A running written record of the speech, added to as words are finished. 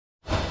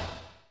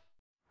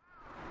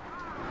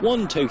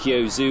One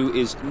Tokyo zoo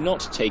is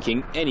not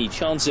taking any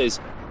chances.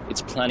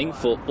 It's planning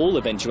for all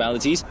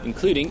eventualities,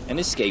 including an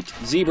escaped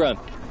zebra.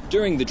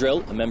 During the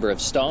drill, a member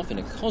of staff in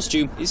a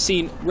costume is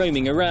seen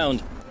roaming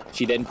around.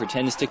 She then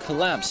pretends to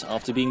collapse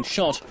after being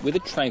shot with a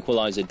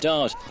tranquillizer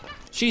dart.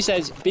 She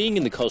says being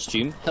in the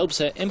costume helps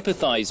her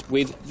empathise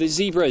with the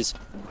zebras.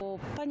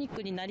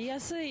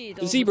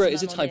 The zebra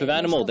is a type of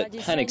animal that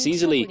panics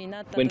easily.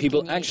 When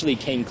people actually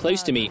came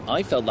close to me,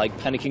 I felt like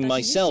panicking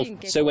myself.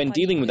 So when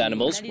dealing with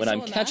animals, when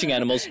I'm catching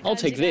animals, I'll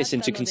take this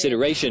into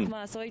consideration.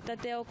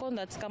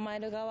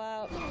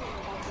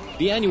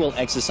 The annual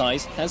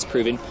exercise has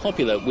proven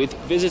popular with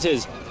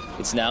visitors.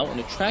 It's now an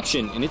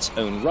attraction in its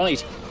own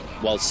right.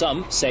 While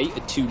some say a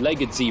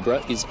two-legged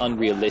zebra is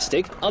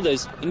unrealistic,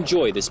 others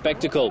enjoy the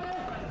spectacle.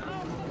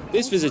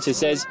 This visitor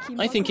says,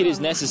 "I think it is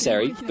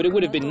necessary, but it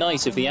would have been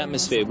nice if the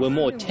atmosphere were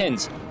more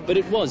tense, but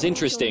it was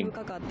interesting."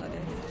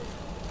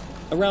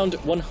 Around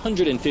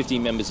 150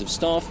 members of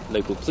staff,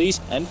 local police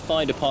and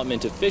fire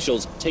department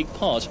officials take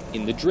part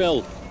in the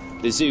drill.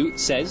 The zoo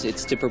says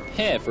it's to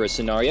prepare for a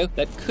scenario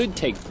that could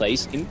take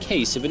place in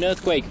case of an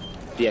earthquake.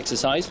 The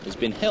exercise has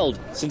been held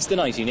since the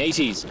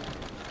 1980s.